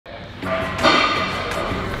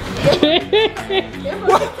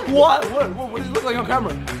What does it look like on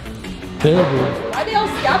camera? Terrible. Why they all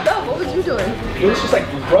scabbed up? What was you doing? It was just like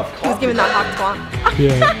rough. He was giving that hot twat.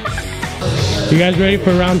 Yeah. You guys ready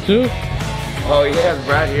for round 2? Oh, yeah,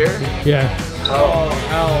 Brad here? Yeah. Oh,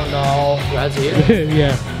 hell no. Brad's here?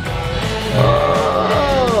 Yeah.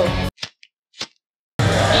 Oh.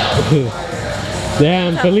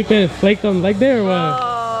 Damn, Felipe flaked on leg there or what? Oh.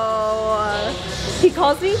 He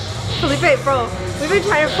calls me, Felipe, bro, we've been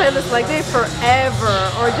trying to plan this leg day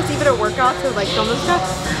forever, or just even a workout to like film and stuff.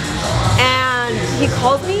 And he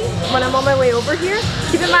calls me when I'm on my way over here.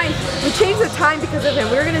 Keep in mind, we changed the time because of him.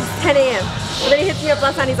 We were gonna do 10 a.m. But then he hits me up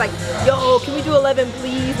last night and he's like, yo, can we do 11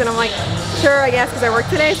 please? And I'm like, sure, I guess, because I work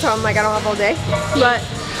today, so I'm like, I don't have all day. But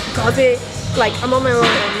he calls me, like, I'm on my way,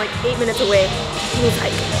 I'm like 8 minutes away. And he's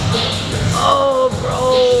like, oh,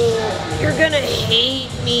 bro, you're gonna hate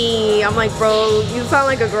me. I'm like, bro, you sound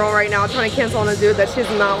like a girl right now trying to cancel on a dude that she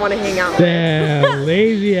does not want to hang out with. Damn,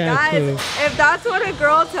 lazy ass. Guys, if that's what a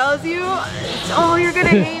girl tells you, oh, you're gonna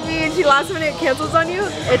hate me, and she last minute cancels on you,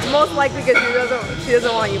 it's most likely because she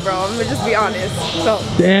doesn't want you, bro. I'm gonna just be honest. So.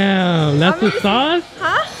 Damn, that's the sauce?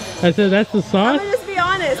 Huh? I said that's the I'm sauce? gonna just be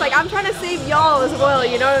honest. Like, I'm trying to save y'all as well,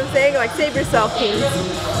 you know what I'm saying? Like, save yourself, kings.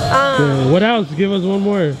 What else? Give us one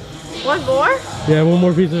more. One more? Yeah, one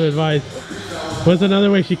more piece of advice. What's another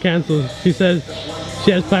way she cancels? She says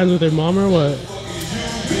she has plans with her mom or what?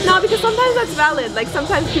 No, because sometimes that's valid. Like,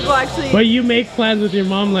 sometimes people actually... But you make plans with your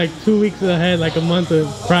mom like 2 weeks ahead, like a month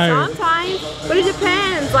prior. Sometimes, but it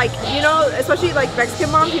depends. Like, you know, especially like Mexican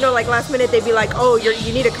moms, you know, like last minute they'd be like, oh,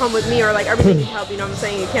 you need to come with me, or like everything need help, you know what I'm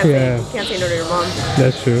saying? You can't say no to your mom.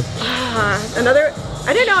 That's true. Another,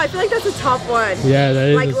 I don't know, I feel like that's a top one. Yeah, that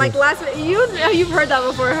is. Like last minute, you've heard that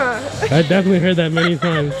before, huh? I definitely heard that many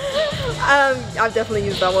times. I've definitely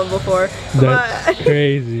used that one before. That's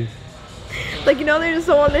crazy. Like, you know, they just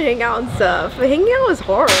don't want to hang out and stuff. But hanging out is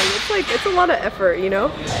hard. It's like, it's a lot of effort, you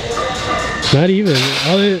know? Not even.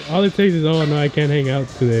 All it takes is, oh no, I can't hang out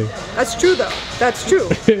today. That's true though. That's true.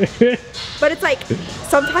 But it's like,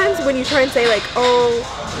 sometimes when you try and say like, oh...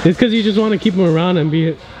 It's because you just want to keep him around and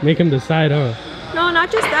make him decide, huh? No,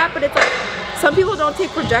 not just that, but it's like, some people don't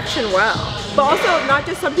take rejection well. But also, not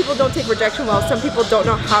just some people don't take rejection well, some people don't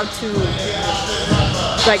know how to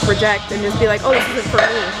like reject and just be like, oh, this isn't for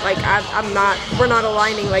me. Like, we're not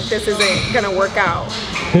aligning, like this isn't gonna work out.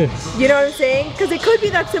 You know what I'm saying? Because it could be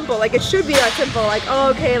that simple, like it should be that simple, like,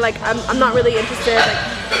 oh, okay, like I'm not really interested,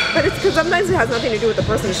 like, but it's because sometimes it has nothing to do with the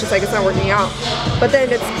person, it's just like it's not working out. But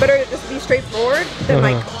then it's better to just be straightforward than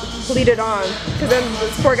like lead it on, because then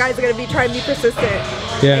this poor guy's are gonna be trying to be persistent.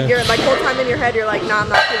 Yeah. Like you're like whole time in your head you're like, nah, I'm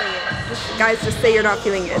not feeling it. Guys, just say you're not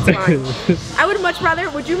feeling it, it's fine.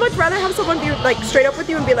 Would you much rather have someone be like straight up with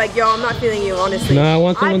you and be like, yo, I'm not feeling you, honestly? No, I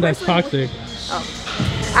want someone that's toxic.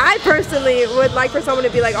 I personally would like for someone to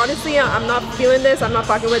be like, honestly, I'm not feeling this, I'm not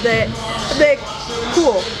fucking with it. I'd be like,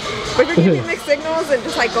 cool. But if you're giving mixed signals and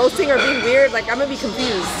just like ghosting or being weird, like I'm gonna be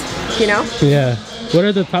confused, you know? Yeah. What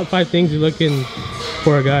are the top 5 things you're looking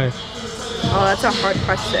for a guy? Oh, that's a hard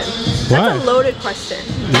question. Why? That's a loaded question.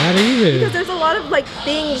 Not even. Because there's a lot of like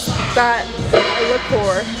things that I look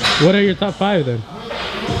for. What are your top 5 then?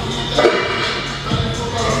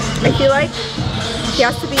 I feel like he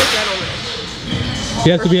has to be a gentleman. He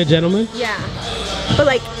has to be a gentleman? Yeah. But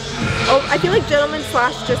like, oh, I feel like gentleman /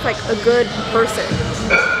 just like a good person.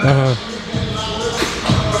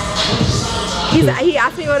 He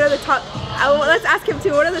asked me what are the top, let's ask him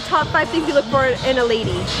too, what are the top 5 things you look for in a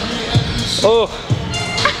lady? Oh.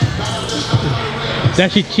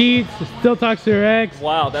 That she cheats, still talks to her ex.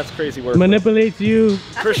 Wow, that's crazy work. Manipulates you.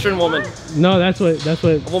 Christian woman. No, that's what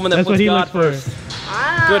A woman that puts God first.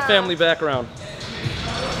 Ah. Good family background.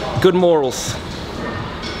 Good morals.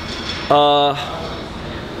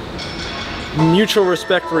 Mutual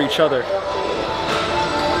respect for each other.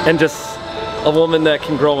 And just a woman that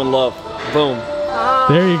can grow in love. Boom.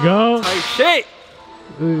 There you go. Tight shit.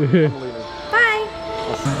 Bye.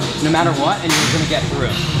 No matter what, and you're gonna get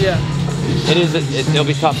through. Yeah. It'll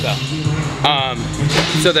be tough though.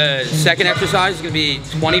 So the second exercise is gonna be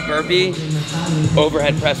 20 burpee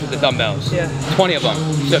overhead press with the dumbbells. Yeah. 20 of them.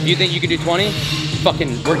 So if you think you can do 20,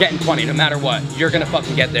 we're getting 20 no matter what. You're gonna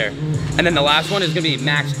fucking get there. And then the last one is gonna be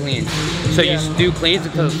max cleans. So you do cleans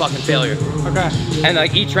until it's fucking failure. Okay. And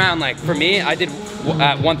like each round, like for me, I did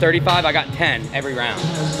at 135, I got 10 every round.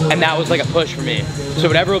 And that was like a push for me. So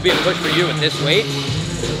whatever will be a push for you at this weight,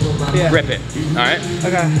 rip it, all right?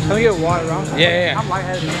 Okay, can we get water around? Yeah. I'm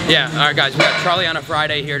lightheaded. Yeah, all right guys, we got Charlie on a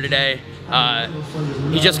Friday here today.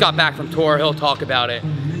 He just got back from tour, he'll talk about it.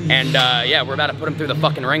 And yeah, we're about to put him through the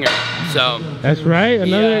fucking ringer. So that's right.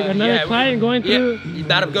 Another client going through. Yeah,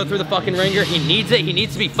 about to go through the fucking ringer. He needs it. He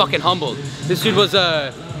needs to be fucking humbled. This dude was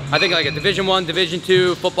I think like a Division I, Division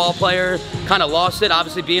II football player. Kind of lost it.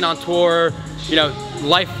 Obviously being on tour, you know,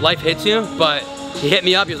 life hits you. But he hit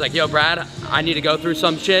me up. He was like, "Yo, Brad, I need to go through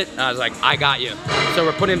some shit." And I was like, "I got you." So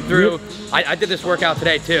we're putting him through. I did this workout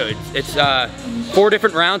today too. It's 4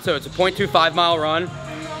 different rounds. So it's a 0.25 mile run,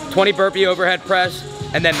 20 burpee overhead press,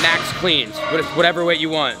 and then max cleans, whatever weight you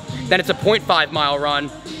want. Then it's a 0.5 mile run,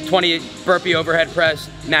 20 burpee overhead press,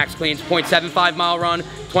 max cleans, 0.75 mile run,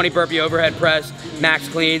 20 burpee overhead press, max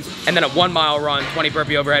cleans, and then a 1 mile run, 20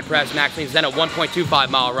 burpee overhead press, max cleans, then a 1.25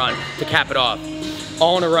 mile run to cap it off.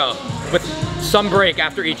 All in a row, with some break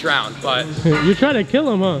after each round, but. You're trying to kill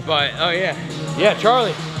him, huh? But, oh yeah. Yeah,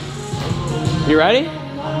 Charlie, you ready?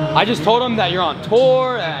 I just told him that you're on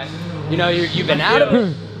tour, that, you know, you've been out of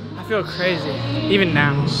it. I feel crazy, even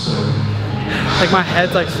now. Like my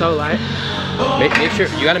head's like so light. Make sure,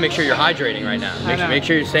 you gotta make sure you're hydrating right now. Make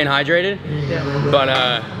sure you're staying hydrated. Yeah. But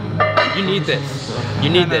you need this. You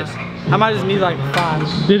need this. I might just need like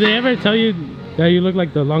 5. Did they ever tell you that you look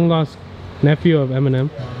like the long lost nephew of Eminem?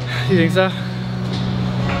 You think so?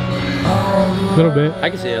 A little bit. I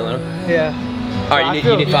can see it a little. Yeah. All right,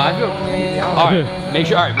 you need 5. All right, make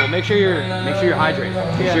sure. All right, well, make sure you're hydrated.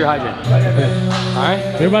 Make sure you're hydrated. All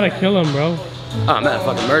right. You're about to kill him, bro. Oh, I'm about to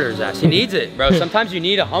fucking murder his ass. He needs it, bro. Sometimes you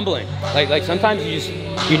need a humbling. Like sometimes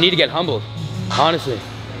you need to get humbled. Honestly.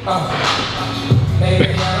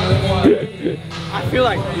 I feel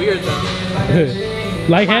like weird though.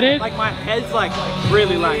 Lightheaded? Like my head's like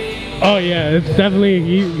really light. Oh yeah, it's definitely,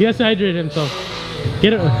 he has to hydrate himself.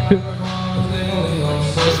 Get it.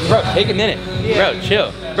 Bro, take a minute. Yeah. Bro,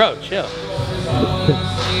 chill. Bro, chill.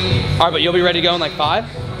 All right, but you'll be ready to go in like 5?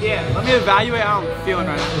 Yeah, let me evaluate how I'm feeling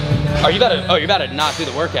right now. You're about to not do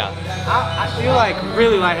the workout. I feel like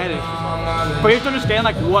really lightheaded. But you have to understand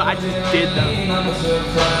like what I just did though.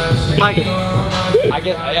 Like, I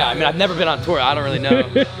guess, yeah, I mean, I've never been on tour. I don't really know.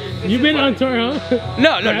 You've been on tour, huh?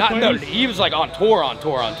 No, he was like on tour.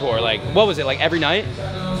 Like, what was it, like every night?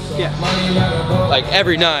 Yeah. Like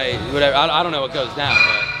every night, whatever. I don't know what goes down,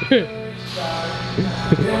 but.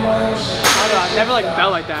 I don't know, I've never like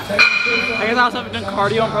felt like that. I guess I also haven't done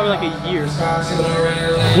cardio in probably like a year.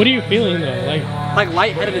 What are you feeling though? Like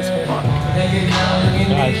lightheaded as fuck.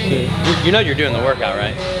 Ah, shit. You know you're doing the workout,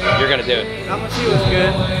 right? You're gonna do it. I'm gonna see what's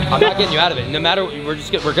good. I'm not getting you out of it. No matter what,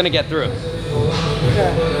 we're gonna get through.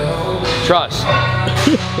 Trust.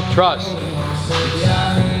 Trust.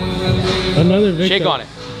 Another victim. Shake on it.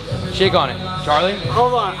 Shake on it. Charlie?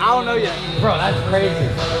 Hold on, I don't know yet. Bro, that's crazy.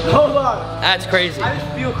 Hold on. That's crazy. I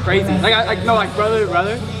just feel crazy. Like no, like brother.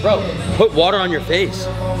 Bro, put water on your face.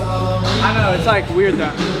 I know, it's like weird though.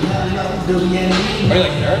 Are you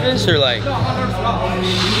like nervous or like? No, I'm nervous at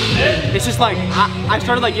all. It's just like, I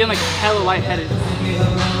started like getting like hella lightheaded.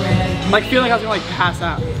 Like feeling like I was gonna like pass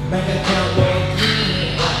out.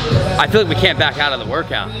 I feel like we can't back out of the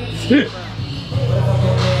workout.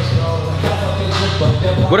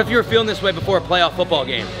 What if you were feeling this way before a playoff football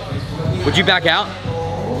game? Would you back out?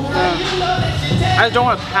 I just don't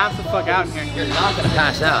want to pass the fuck out here. You're not gonna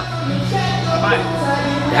pass out.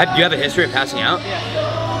 Do you have a history of passing out?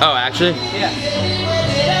 Yeah. Oh, actually? Yeah.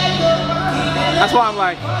 That's why I'm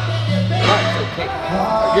like,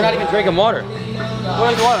 you're not even drinking water.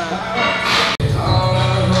 what is water?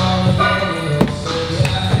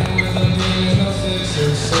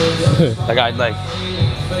 I got like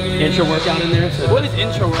intro workout in there. So What is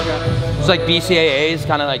intro workout? it's like BCAAs,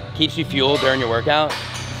 kind of like keeps you fueled during your workout.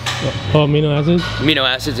 Oh, amino acids? Amino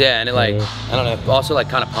acids, yeah, and it like, I don't know, also like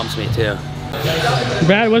kind of pumps me too.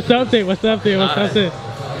 Brad, what's the update? What's the update? What's the update?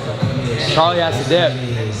 Charlie has to dip.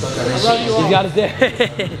 He's got his dip.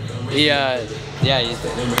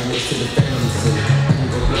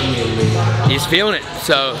 He's feeling it.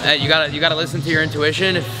 So you gotta listen to your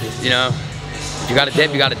intuition. If you gotta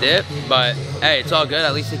dip, you gotta dip. But hey, it's all good.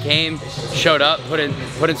 At least he came, showed up, put in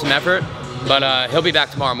some effort. But he'll be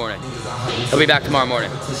back tomorrow morning. He'll be back tomorrow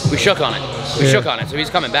morning. We shook on it. We shook on it, so he's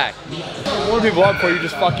coming back. Warm people up before you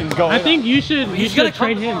just fucking go. I think you should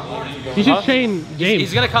train him. You should train James.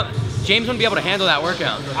 He's gonna come. James wouldn't be able to handle that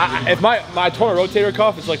workout. If my torn rotator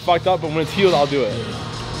cuff is like fucked up, but when it's healed, I'll do it.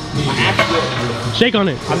 Shake on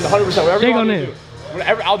it. I'm 100%. Whatever Shake you want on me it. to do.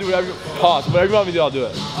 Whatever, I'll do whatever. Pause. Whatever you want me to do, I'll do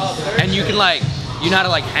it. And you can like, you know how to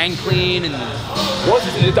like hang clean and.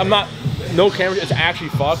 I'm not. No camera. It's actually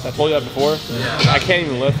fucked. I told you that before. Yeah. I can't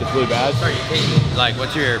even lift. It's really bad. Like,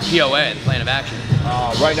 what's your POA and plan of action?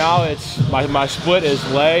 Right now, it's my split is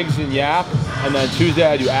legs and yap, and then Tuesday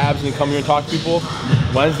I do abs and come here and talk to people.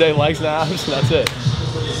 Wednesday legs and abs, and that's it.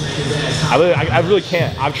 I really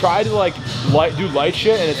can't. I've tried to like do light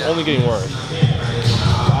shit and it's only getting worse. So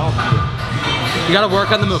I don't do it. You gotta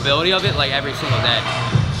work on the mobility of it like every single day.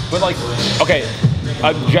 But like, okay,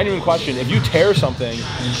 a genuine question. If you tear something,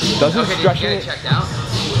 doesn't stretching Did you get it checked out?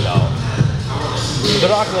 No. They're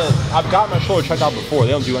not gonna, I've got my shoulder checked out before.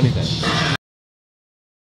 They don't do anything.